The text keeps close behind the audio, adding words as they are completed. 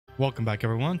Welcome back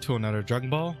everyone to another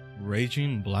Dragon Ball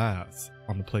Raging Blast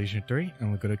on the PlayStation 3, and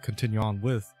we're going to continue on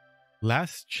with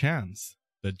Last Chance,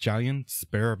 the Gaint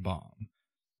Spirit Bomb.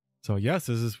 So yes,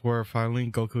 this is where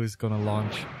finally Goku is going to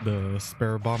launch the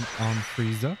Spirit Bomb on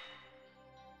Frieza.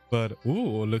 But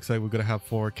ooh, it looks like we're going to have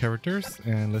 4 characters,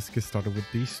 and let's get started with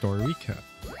the story recap.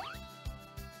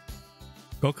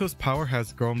 Goku's power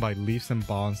has grown by leaps and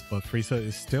bounds, but Frieza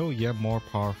is still yet more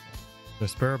powerful. The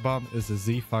Spirit Bomb is the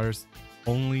Z Fighter's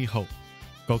only hope.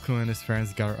 Goku and his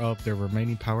friends gather up their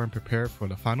remaining power and prepare for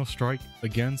the final strike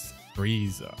against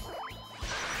Frieza.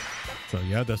 So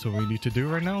yeah, that's what we need to do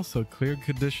right now. So clear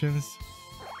conditions.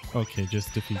 Okay,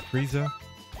 just defeat Frieza.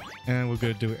 And we're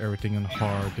gonna do everything in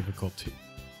hard difficulty.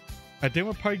 I think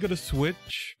we're probably gonna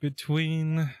switch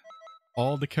between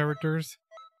all the characters.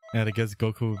 And I guess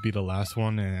Goku would be the last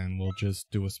one, and we'll just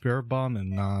do a Spirit Bomb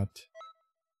and not...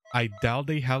 I doubt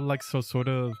they have like some sort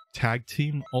of tag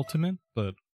team ultimate,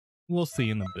 but we'll see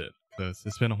in a bit, because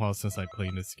it's been a while since I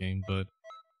played this game. But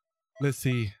let's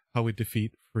see how we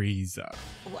defeat Frieza.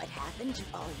 What happened to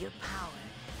all your power?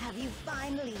 Have you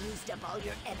finally used up all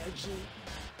your energy?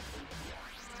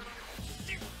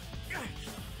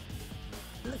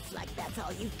 Looks like that's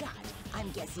all you got.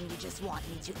 I'm guessing you just want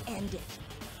me to end it.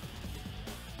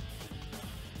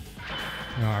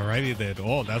 Alrighty then.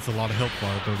 Oh, that's a lot of health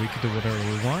bar, but we can do whatever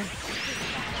we want.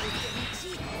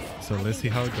 So let's see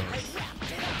how it goes.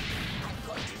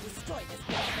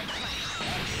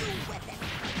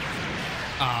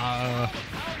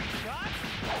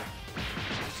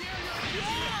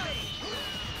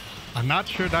 I'm not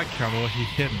sure that combo he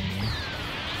hit me,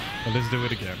 but let's do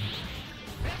it again.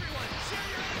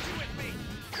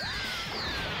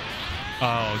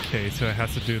 Oh, okay, so it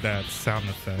has to do that sound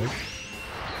effect.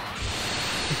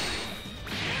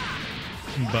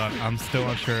 But I'm still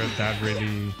unsure if that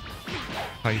really,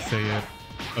 how you say it,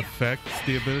 affects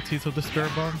the abilities of the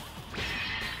Spirit Bomb.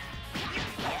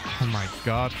 Oh my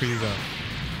god, Frieza.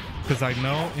 Because I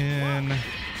know in,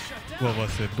 what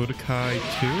was it, Budokai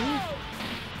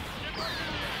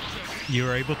 2? You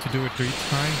were able to do it 3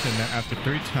 times, and then after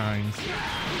 3 times,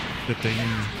 the thing,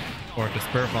 or the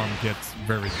Spirit Bomb gets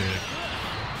very big.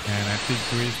 And I think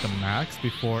 3 is the max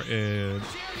before it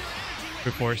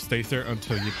stays there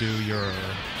until you do your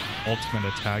ultimate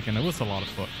attack, and it was a lot of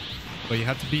fun. But you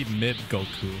have to be mid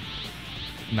Goku,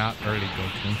 not early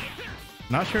Goku.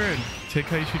 Not sure in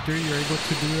Tenkaichi 3 you're able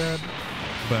to do that,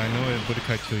 but I know in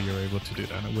Budokai 2 you're able to do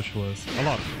that, which was a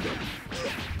lot of fun.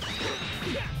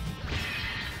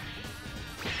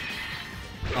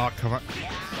 Oh, come on.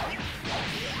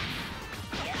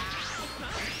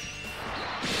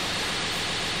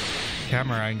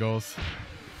 Camera angles.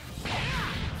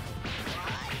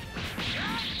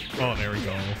 Oh, there we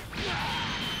go.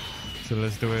 So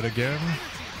let's do it again.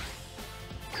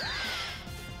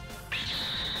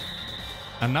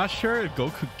 I'm not sure if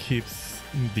Goku keeps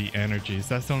the energies.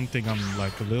 That's the only thing I'm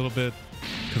like a little bit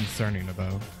concerning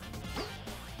about.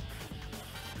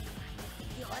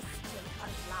 You're still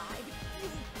alive, you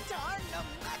darn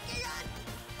Namekian!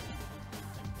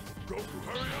 Goku,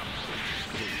 hurry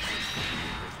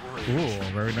up!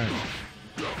 Ooh, very nice.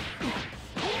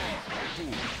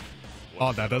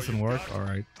 Oh, that doesn't work?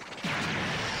 Alright.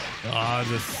 Ah,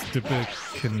 this stupid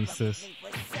kinesis.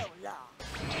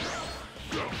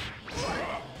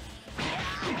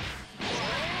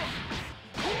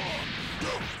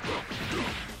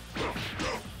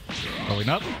 Going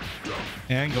up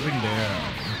and going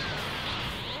down.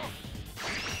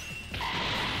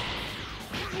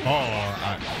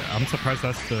 Oh, I'm surprised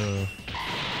that's the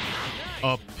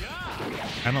up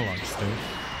analog stick.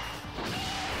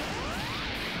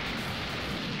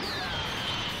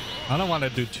 I don't want to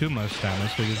do too much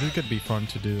damage because it could be fun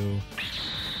to do.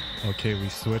 Okay, we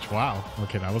switch. Wow.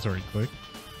 Okay, that was very quick.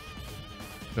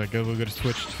 So I guess we're gonna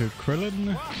switch to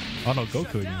Krillin. Oh no,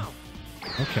 Goku again.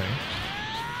 Okay.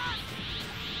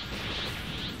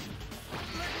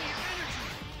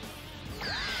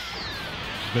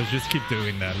 Let's just keep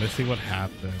doing that. Let's see what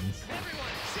happens.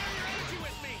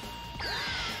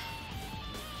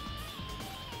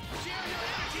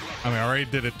 I mean, I already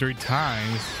did it 3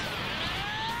 times.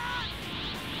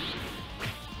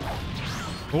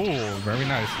 Oh, very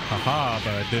nice. Haha,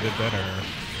 but I did it better.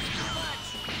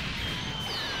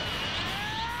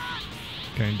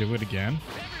 Can I do it again?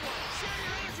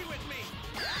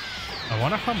 I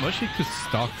wonder how much he could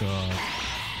stock up.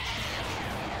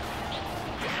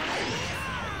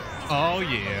 Oh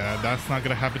yeah, that's not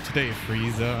gonna happen today,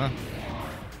 Frieza.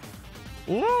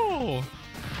 Ooh!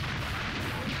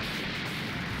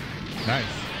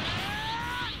 Nice.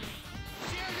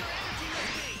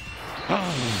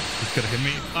 Oh, he's gonna hit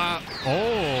me.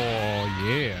 Oh,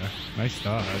 yeah. Nice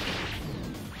dodge.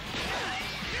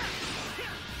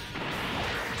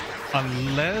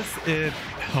 Unless it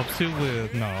helps you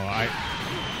with... No, I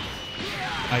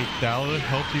doubt it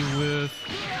helps you with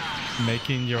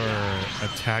making your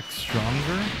attack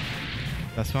stronger.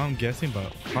 That's what I'm guessing,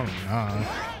 but probably not.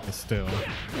 But still.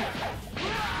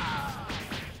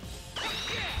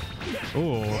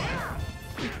 Ooh.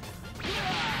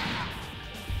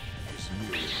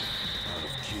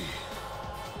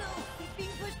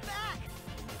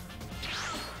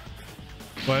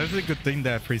 But it's a good thing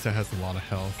that Frieza has a lot of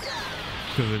health.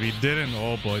 Because if he didn't,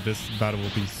 oh boy, this battle will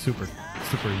be super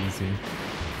easy.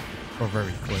 Or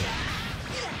very quick.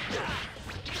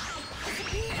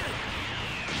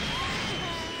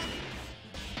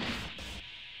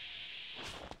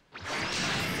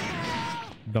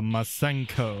 The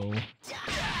Masenko.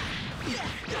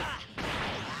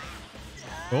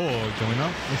 Oh, going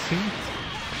up, I see.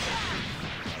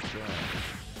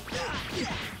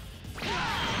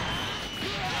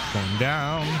 Going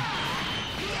down.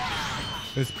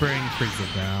 Let's bring Frieza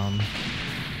down.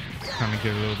 Kind of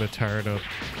get a little bit tired of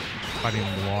fighting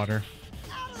in the water.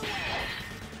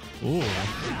 Ooh.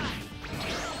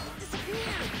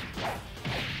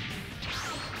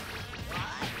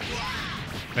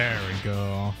 There we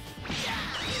go.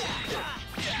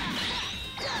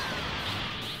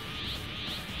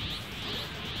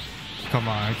 Come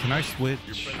on, can I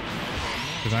switch?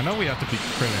 Because I know we have to be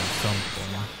crit at some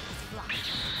point.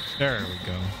 There we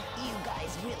go. You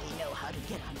guys really know how to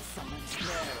get on someone's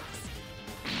nerves.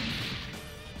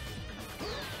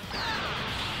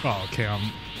 Oh, okay,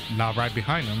 I'm not right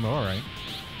behind him. All right.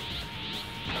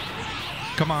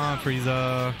 Come on,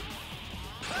 Frieza.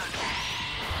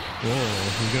 Whoa,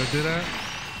 you gonna do that?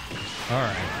 All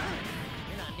right.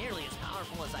 You're not nearly as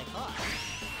powerful as I thought.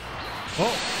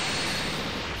 Oh.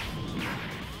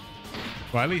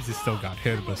 Well, at least he still got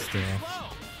hit, but still.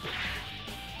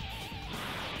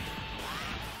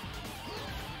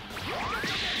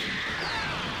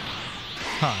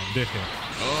 Huh, did hit.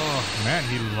 Oh, man,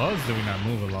 he loves doing that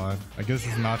move a lot. I guess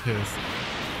it's not his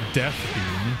death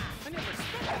beam.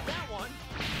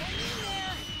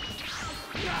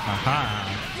 Aha.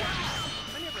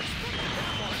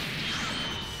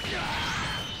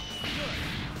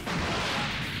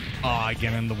 Oh, I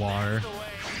get in the water.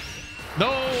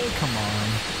 No, come on.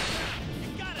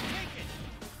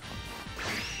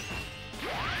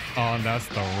 Oh, and that's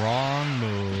the wrong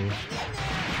move.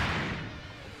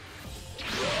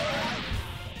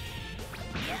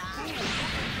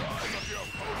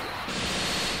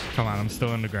 Come on, I'm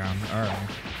still in the ground. All right.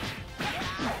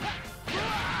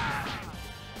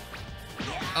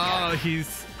 Oh,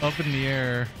 he's up in the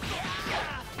air.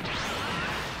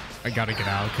 I gotta get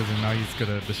out because now he's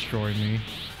gonna destroy me.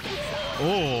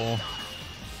 Oh.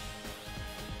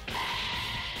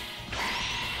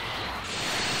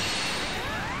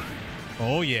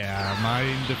 Oh yeah,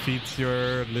 mine defeats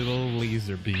your little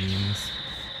laser beams.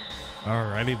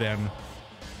 Alrighty then.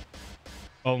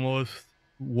 Almost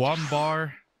 1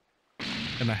 bar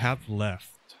and a half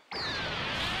left.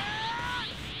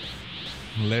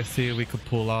 Let's see if we could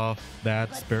pull off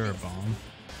that Spirit Bomb.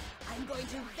 I'm going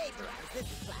to vaporize this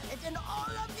planet and all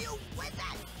of you with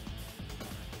it!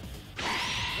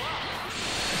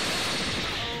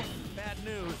 Bad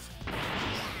news.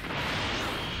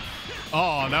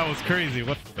 Oh, that was crazy.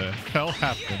 What the hell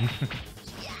happened?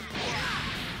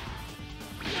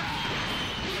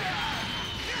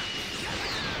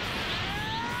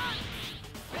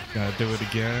 Gotta do it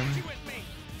again.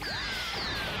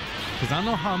 Because I don't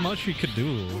know how much we could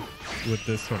do with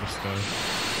this sort of stuff.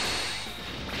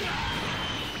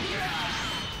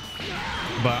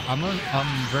 But I'm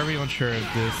very unsure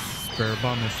if this Spirit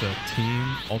Bomb is a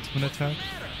team ultimate attack.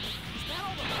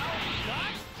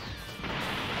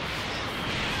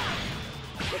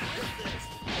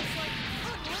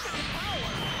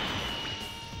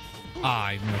 Ah,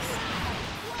 I missed.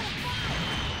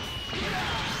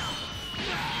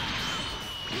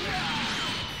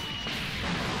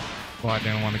 Well, I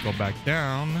didn't want to go back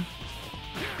down.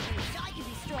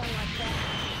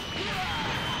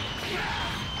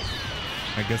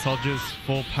 I guess I'll just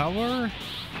full power.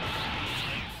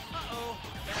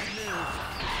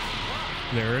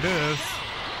 There it is.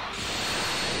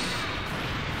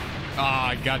 Ah,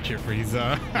 I got you,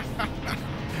 Frieza.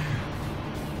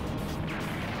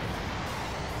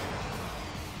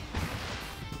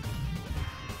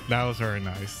 That was very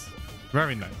nice.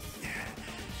 Very nice.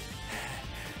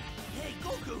 Hey,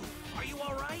 Goku, are you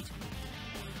all right?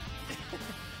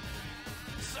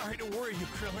 Sorry to worry you,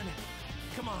 Krillin.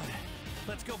 Come on,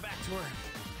 let's go back to her.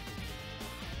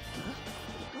 Huh?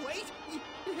 Wait.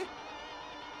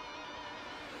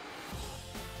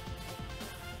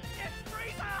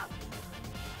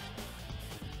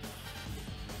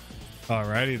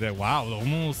 Alrighty then. Wow,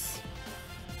 almost.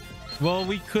 Well,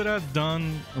 we could have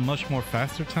done a much more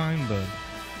faster time, but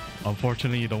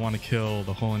unfortunately, you don't want to kill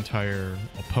the whole entire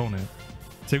opponent.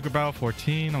 Secret Battle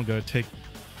 14. I'm gonna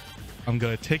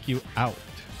take you out.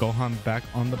 Gohan back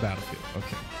on the battlefield.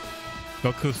 Okay.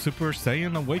 Goku Super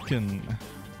Saiyan Awaken.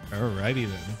 Alrighty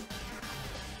then.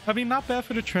 I mean, not bad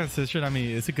for the transition. I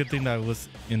mean, it's a good thing that it was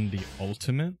in the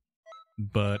ultimate,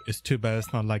 but it's too bad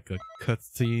it's not like a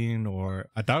cutscene, or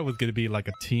I thought it was gonna be like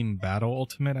a team battle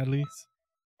ultimate at least.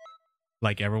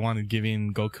 Like everyone is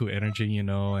giving Goku energy, you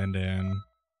know, and then,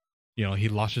 you know, he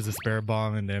launches a Spirit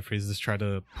Bomb and then Frieza's try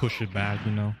to push it back,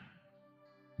 you know.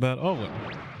 But oh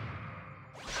well.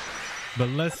 But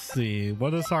let's see,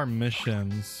 what is our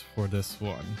missions for this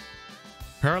one?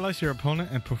 Paralyze your opponent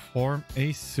and perform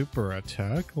a super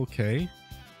attack. Okay.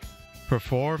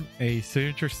 Perform a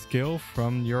signature skill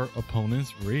from your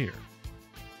opponent's rear.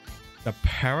 The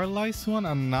Paralyze one,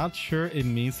 I'm not sure it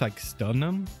means like stun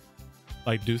them.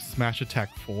 Like do smash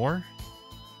attack 4.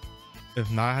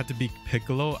 If not, I had to be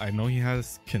Piccolo. I know he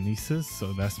has kinesis,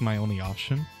 so that's my only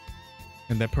option.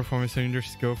 And then perform a signature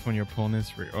skill from your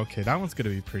opponent's rear. Okay, that one's gonna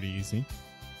be pretty easy.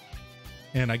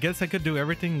 And I guess I could do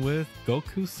everything with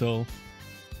Goku, so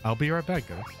I'll be right back,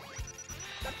 guys.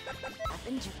 Up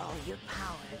into all your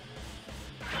power.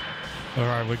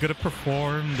 Alright, we're gonna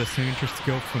perform the signature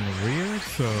skill from the rear,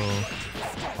 so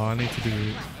all I need to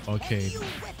do... Okay.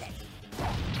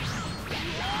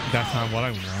 That's not what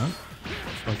I want.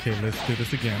 Okay, let's do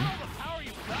this again.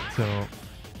 So,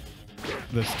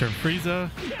 let's turn Frieza.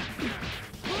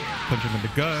 Punch him in the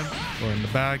gut or in the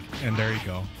back, and there you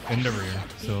go, in the rear.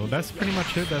 So that's pretty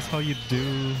much it. That's how you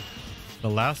do the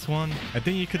last one. I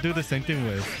think you could do the same thing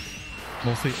with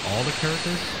mostly all the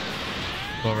characters,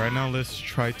 but right now let's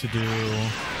try to do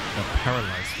the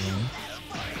Paralyze one.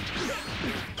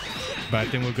 But I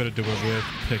think we're gonna do it with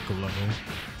Piccolo.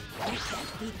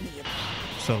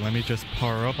 So let me just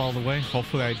power up all the way.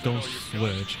 Hopefully I don't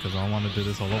switch, because I don't want to do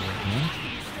this all over again.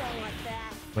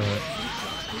 But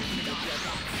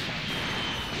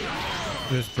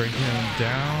just bring him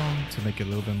down to make it a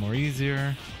little bit more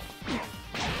easier.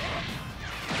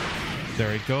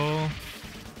 There we go.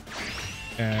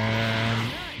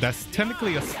 And that's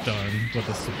technically a stun with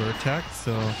a super attack.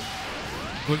 So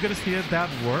we're going to see if that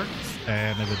works.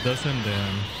 And if it doesn't,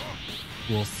 then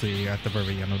we'll see at the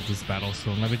very end of this battle.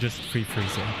 So let me just free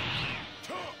Frieza.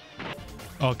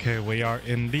 Okay, we are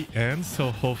in the end.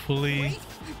 So hopefully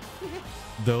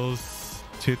those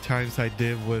 2 times I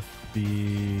did with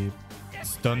the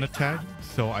stun attack,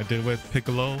 so I did with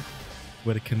Piccolo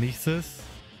with a kinesis,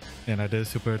 and I did a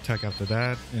super attack after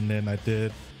that, and then I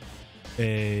did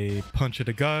a punch in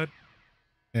the gut,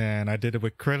 and I did it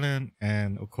with Krillin,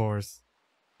 and of course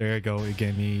there you go, it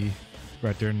gave me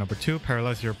right there number 2,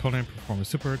 paralyze your opponent, perform a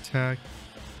super attack,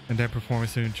 and then perform a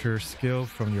signature skill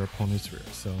from your opponent's rear.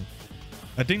 So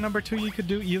I think number 2 you could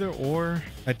do either or.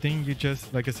 I think you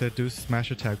just, like I said, do smash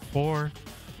attack 4,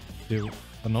 do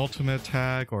an ultimate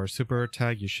attack or a super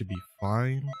attack, you should be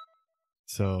fine.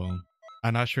 So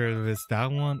I'm not sure if it's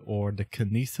that one or the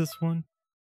kinesis one,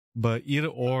 but either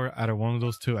or, out of one of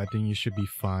those 2, I think you should be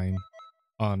fine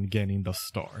on getting the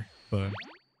star. But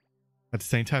at the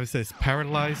same time, it says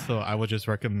Paralyze, so I would just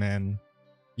recommend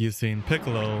using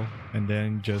Piccolo and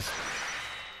then just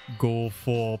go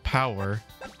full power,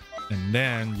 and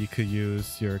then you could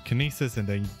use your kinesis and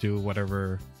then do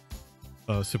whatever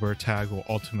super attack or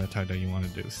ultimate attack that you want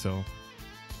to do. So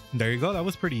there you go, that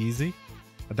was pretty easy.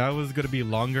 I thought it was going to be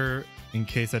longer in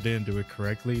case I didn't do it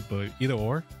correctly, but either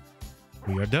or,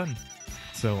 we are done.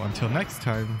 So until next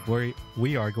time,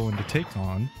 we are going to take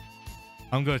on,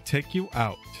 I'm going to take you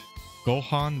out,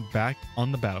 Gohan back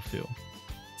on the battlefield.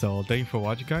 So thank you for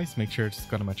watching, guys. Make sure to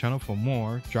subscribe to my channel for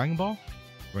more Dragon Ball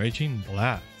Raging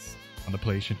Blast on the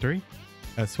PlayStation 3,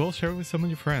 as well as share it with some of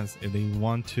your friends if they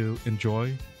want to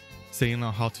enjoy seeing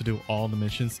on how to do all the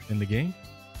missions in the game.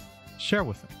 Share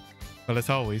with them. But as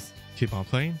always, keep on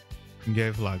playing and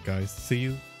give love, guys. See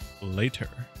you later.